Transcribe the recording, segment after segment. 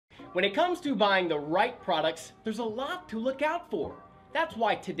When it comes to buying the right products, there's a lot to look out for. That's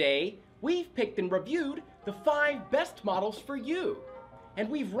why today, we've picked and reviewed the 5 best models for you. And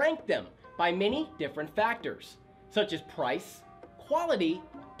we've ranked them by many different factors, such as price, quality,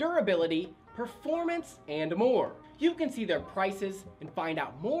 durability, performance, and more. You can see their prices and find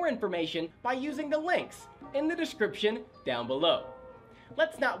out more information by using the links in the description down below.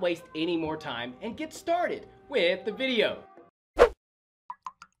 Let's not waste any more time and get started with the video.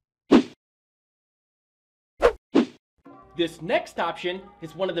 This next option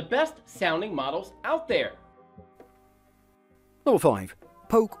is one of the best sounding models out there. Number 5.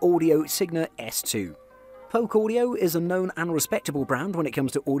 Polk Audio Signa S2. Polk Audio is a known and respectable brand when it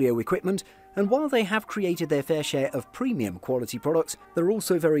comes to audio equipment, and while they have created their fair share of premium quality products, they're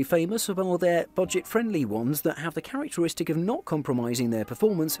also very famous for their budget-friendly ones that have the characteristic of not compromising their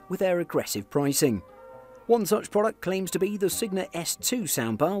performance with their aggressive pricing. One such product claims to be the Signa S2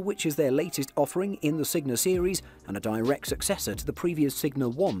 soundbar, which is their latest offering in the Signa series and a direct successor to the previous Signa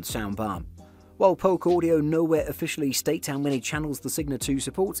 1 soundbar. While Polk Audio nowhere officially states how many channels the Signa 2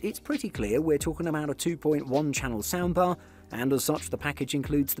 supports, it's pretty clear we're talking about a 2.1 channel soundbar, and as such the package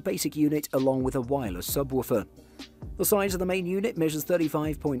includes the basic unit along with a wireless subwoofer. The size of the main unit measures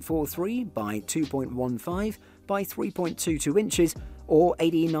 35.43 by 2.15 by 3.22 inches, or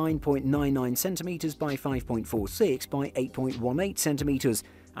 89.99 centimeters by 5.46 by 8.18 centimeters,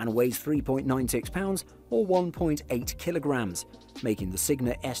 and weighs 3.96 pounds or 1.8 kilograms, making the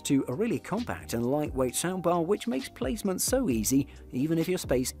Signa S2 a really compact and lightweight soundbar which makes placement so easy even if your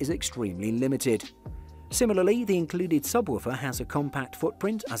space is extremely limited. Similarly, the included subwoofer has a compact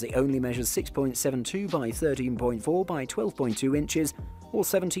footprint as it only measures 6.72 by 13.4 by 12.2 inches, or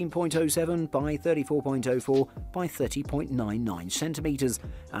 17.07 by 34.04 by 30.99 centimeters,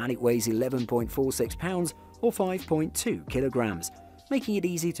 and it weighs 11.46 pounds or 5.2 kilograms, making it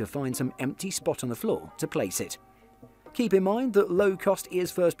easy to find some empty spot on the floor to place it. Keep in mind that low cost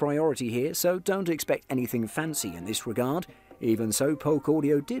is first priority here, so don't expect anything fancy in this regard. Even so, Polk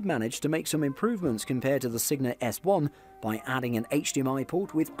Audio did manage to make some improvements compared to the Signa S1 by adding an HDMI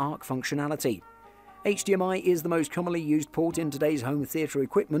port with ARC functionality. HDMI is the most commonly used port in today's home theatre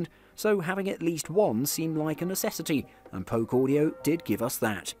equipment, so having at least one seemed like a necessity, and Polk Audio did give us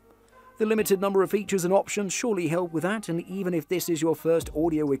that. The limited number of features and options surely help with that, and even if this is your first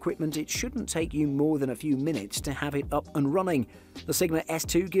audio equipment, it shouldn't take you more than a few minutes to have it up and running. The Signa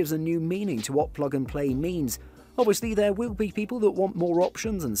S2 gives a new meaning to what plug and play means. Obviously, there will be people that want more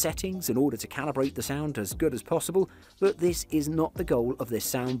options and settings in order to calibrate the sound as good as possible, but this is not the goal of this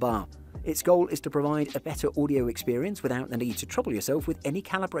soundbar. Its goal is to provide a better audio experience without the need to trouble yourself with any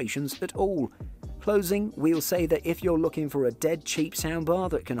calibrations at all. Closing, we'll say that if you're looking for a dead cheap soundbar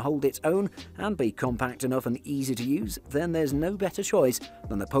that can hold its own and be compact enough and easy to use, then there's no better choice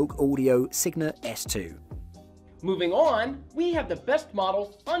than the Polk Audio Signa S2. Moving on, we have the best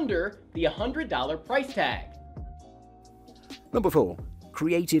model under the $100 price tag. Number 4.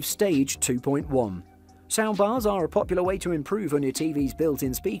 Creative Stage 2.1. Soundbars are a popular way to improve on your TV's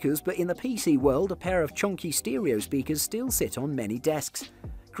built-in speakers, but in the PC world, a pair of chunky stereo speakers still sit on many desks.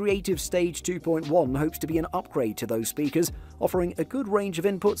 Creative Stage 2.1 hopes to be an upgrade to those speakers, offering a good range of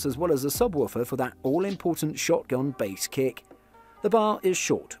inputs as well as a subwoofer for that all-important shotgun bass kick. The bar is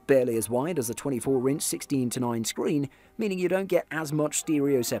short, barely as wide as a 24-inch 16:9 screen, meaning you don't get as much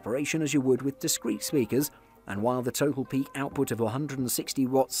stereo separation as you would with discrete speakers, and while the total peak output of 160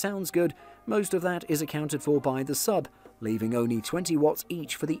 watts sounds good, most of that is accounted for by the sub, leaving only 20 watts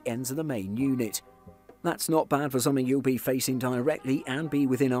each for the ends of the main unit. That's not bad for something you'll be facing directly and be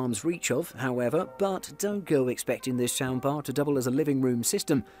within arm's reach of, however, but don't go expecting this soundbar to double as a living room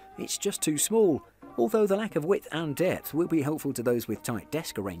system. It's just too small, although the lack of width and depth will be helpful to those with tight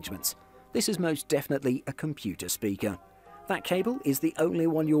desk arrangements. This is most definitely a computer speaker. That cable is the only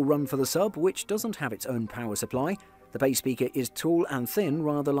one you'll run for the sub, which doesn't have its own power supply. The bass speaker is tall and thin,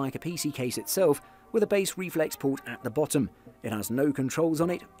 rather like a PC case itself, with a bass reflex port at the bottom. It has no controls on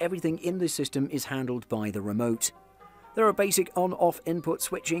it, everything in this system is handled by the remote. There are basic on-off input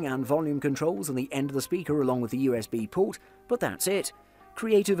switching and volume controls on the end of the speaker along with the USB port, but that's it.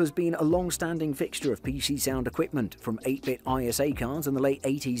 Creative has been a long-standing fixture of PC sound equipment, from 8-bit ISA cards in the late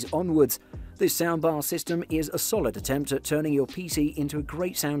 80s onwards. This soundbar system is a solid attempt at turning your PC into a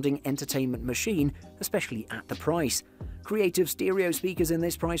great-sounding entertainment machine, especially at the price. Creative stereo speakers in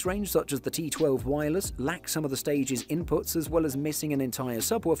this price range, such as the T12 wireless, lack some of the stage's inputs as well as missing an entire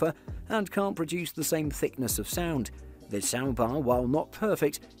subwoofer, and can't produce the same thickness of sound. This soundbar, while not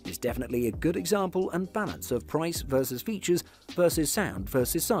perfect, is definitely a good example and balance of price versus features versus sound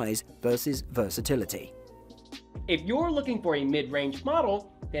versus size versus versatility. If you're looking for a mid-range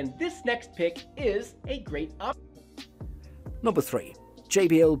model, then this next pick is a great option. Number 3.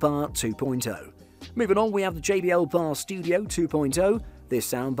 JBL Bar 2.0. Moving on, we have the JBL Bar Studio 2.0.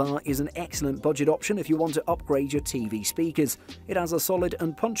 This soundbar is an excellent budget option if you want to upgrade your TV speakers. It has a solid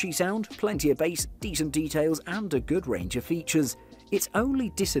and punchy sound, plenty of bass, decent details and a good range of features. Its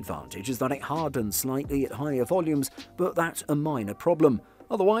only disadvantage is that it hardens slightly at higher volumes, but that's a minor problem.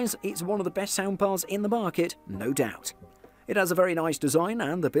 Otherwise, it's one of the best soundbars in the market, no doubt. It has a very nice design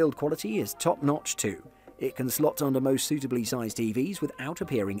and the build quality is top-notch too. It can slot under most suitably sized TVs without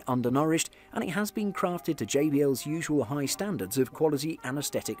appearing undernourished, and it has been crafted to JBL's usual high standards of quality and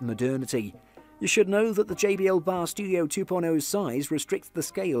aesthetic modernity. You should know that the JBL Bar Studio 2.0's size restricts the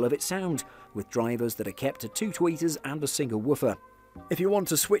scale of its sound, with drivers that are kept to 2 tweeters and a single woofer. If you want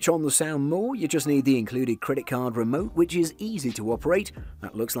to switch on the sound more, you just need the included credit card remote, which is easy to operate.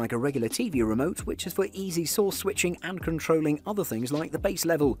 That looks like a regular TV remote, which is for easy source switching and controlling other things like the bass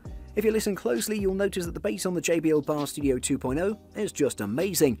level. If you listen closely, you'll notice that the bass on the JBL Bar Studio 2.0 is just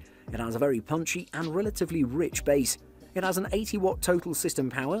amazing. It has a very punchy and relatively rich bass. It has an 80-watt total system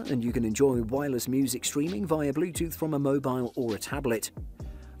power, and you can enjoy wireless music streaming via Bluetooth from a mobile or a tablet.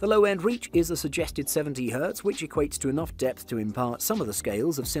 The low-end reach is a suggested 70Hz, which equates to enough depth to impart some of the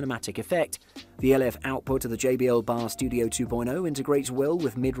scales of cinematic effect. The LF output of the JBL Bar Studio 2.0 integrates well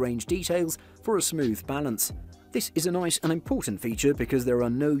with mid-range details for a smooth balance. This is a nice and important feature because there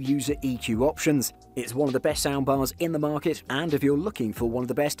are no user EQ options. It's one of the best soundbars in the market, and if you're looking for one of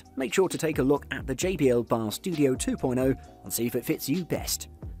the best, make sure to take a look at the JBL Bar Studio 2.0 and see if it fits you best.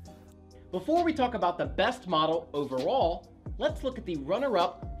 Before we talk about the best model overall, let's look at the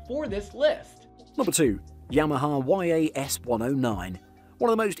runner-up for this list. Number 2. Yamaha YA-S109. One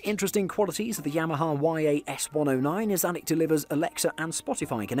of the most interesting qualities of the Yamaha YA-S109 is that it delivers Alexa and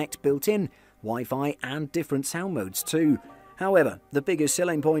Spotify Connect built-in, Wi-Fi and different sound modes too. However, the biggest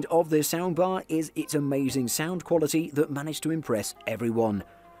selling point of this soundbar is its amazing sound quality that managed to impress everyone.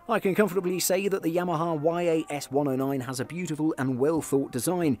 I can comfortably say that the Yamaha YA-S109 has a beautiful and well-thought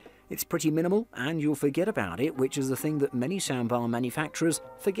design. It's pretty minimal and you'll forget about it, which is the thing that many soundbar manufacturers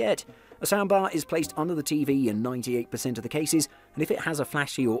forget. A soundbar is placed under the TV in 98% of the cases, and if it has a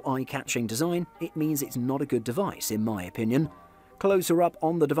flashy or eye-catching design, it means it's not a good device in my opinion. Closer up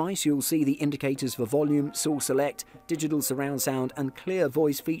on the device you'll see the indicators for volume, source select, digital surround sound and clear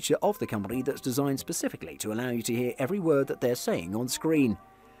voice feature of the company that's designed specifically to allow you to hear every word that they're saying on screen.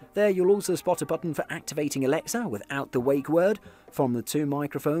 There you'll also spot a button for activating Alexa without the wake word from the 2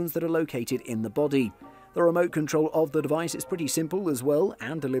 microphones that are located in the body. The remote control of the device is pretty simple as well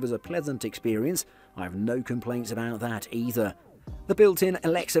and delivers a pleasant experience. I have no complaints about that either. The built-in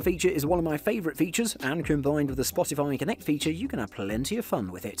Alexa feature is one of my favourite features, and combined with the Spotify Connect feature you can have plenty of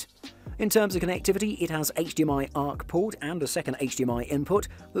fun with it. In terms of connectivity, it has HDMI ARC port and a second HDMI input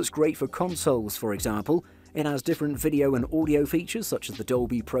that's great for consoles, for example. It has different video and audio features such as the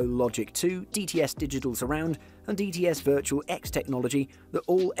Dolby Pro Logic 2, DTS Digital Surround and DTS Virtual X technology that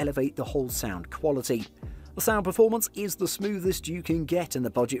all elevate the whole sound quality. The sound performance is the smoothest you can get in the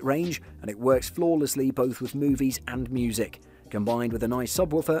budget range, and it works flawlessly both with movies and music. Combined with a nice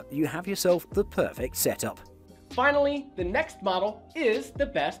subwoofer, you have yourself the perfect setup. Finally, the next model is the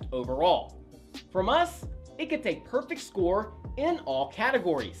best overall. From us, it gets a perfect score in all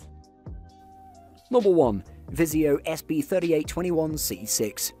categories. Number 1. Vizio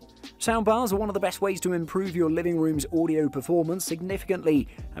SB3821C6. Soundbars are one of the best ways to improve your living room's audio performance significantly,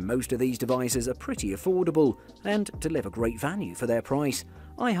 and most of these devices are pretty affordable and deliver great value for their price.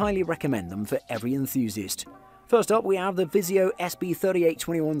 I highly recommend them for every enthusiast. First up, we have the Vizio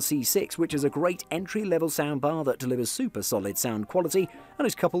SB3821C6, which is a great entry-level soundbar that delivers super solid sound quality and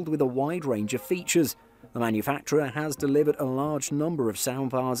is coupled with a wide range of features. The manufacturer has delivered a large number of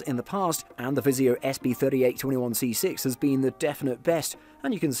soundbars in the past, and the Vizio SB3821C6 has been the definite best,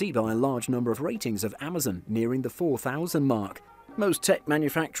 and you can see by a large number of ratings of Amazon nearing the 4,000 mark. Most tech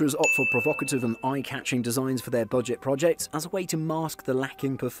manufacturers opt for provocative and eye-catching designs for their budget projects as a way to mask the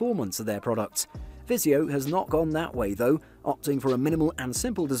lacking performance of their products. Vizio has not gone that way though, opting for a minimal and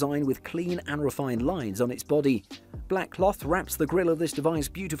simple design with clean and refined lines on its body. Black cloth wraps the grille of this device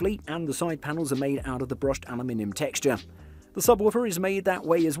beautifully, and the side panels are made out of the brushed aluminium texture. The subwoofer is made that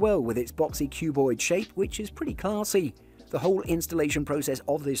way as well, with its boxy cuboid shape, which is pretty classy. The whole installation process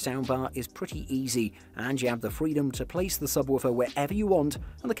of this soundbar is pretty easy, and you have the freedom to place the subwoofer wherever you want,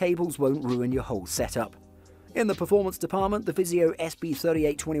 and the cables won't ruin your whole setup. In the performance department, the Vizio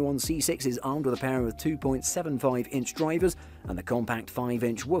SB3821C6 is armed with a pair of 2.75-inch drivers and the compact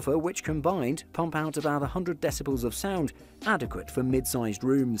 5-inch woofer, which combined pump out about 100 decibels of sound, adequate for mid-sized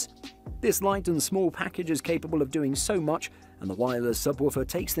rooms. This light and small package is capable of doing so much, and the wireless subwoofer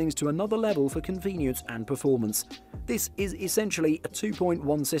takes things to another level for convenience and performance. This is essentially a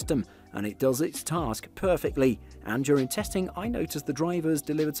 2.1 system, and it does its task perfectly, and during testing I noticed the drivers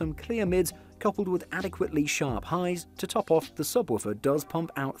delivered some clear mids coupled with adequately sharp highs. To top off, the subwoofer does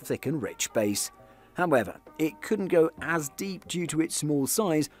pump out thick and rich bass. However, it couldn't go as deep due to its small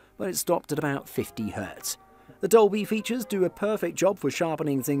size, but it stopped at about 50 Hz. The Dolby features do a perfect job for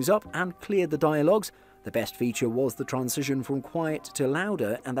sharpening things up and clear the dialogues. The best feature was the transition from quiet to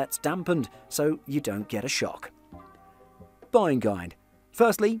louder, and that's dampened so you don't get a shock. Buying guide.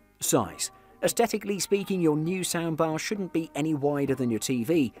 Firstly, size. Aesthetically speaking, your new soundbar shouldn't be any wider than your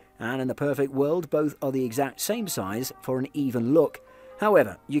TV, and in the perfect world both are the exact same size for an even look.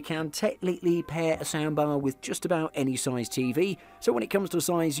 However, you can technically pair a soundbar with just about any size TV, so when it comes to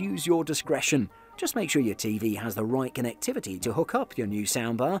size, use your discretion. Just make sure your TV has the right connectivity to hook up your new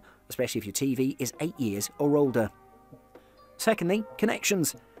soundbar, especially if your TV is 8 years or older. Secondly,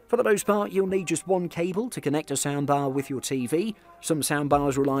 connections. For the most part, you'll need just one cable to connect a soundbar with your TV. Some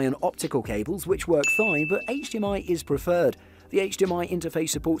soundbars rely on optical cables, which work fine, but HDMI is preferred. The HDMI interface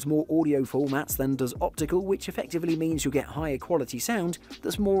supports more audio formats than does optical, which effectively means you'll get higher quality sound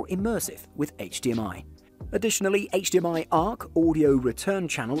that's more immersive with HDMI. Additionally, HDMI ARC audio return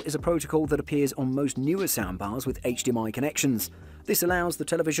channel is a protocol that appears on most newer soundbars with HDMI connections. This allows the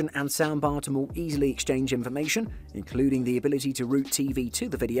television and soundbar to more easily exchange information, including the ability to route TV to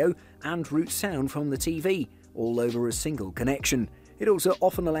the video and route sound from the TV, all over a single connection. It also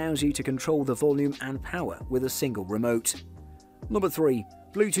often allows you to control the volume and power with a single remote. Number 3.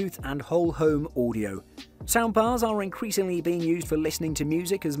 Bluetooth and whole home audio. Soundbars are increasingly being used for listening to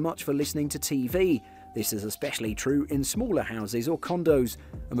music as much for listening to TV. This is especially true in smaller houses or condos.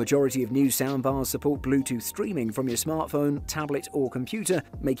 A majority of new soundbars support Bluetooth streaming from your smartphone, tablet or computer,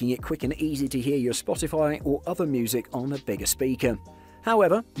 making it quick and easy to hear your Spotify or other music on a bigger speaker.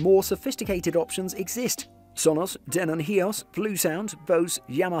 However, more sophisticated options exist. Sonos, Denon Hios, Bluesound, Bose,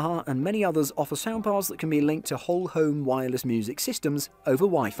 Yamaha and many others offer soundbars that can be linked to whole home wireless music systems over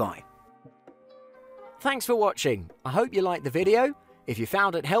Wi-Fi. Thanks for watching. I hope you liked the video. If you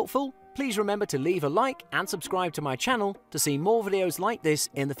found it helpful, please remember to leave a like and subscribe to my channel to see more videos like this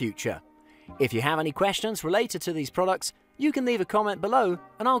in the future. If you have any questions related to these products, you can leave a comment below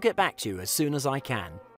and I'll get back to you as soon as I can.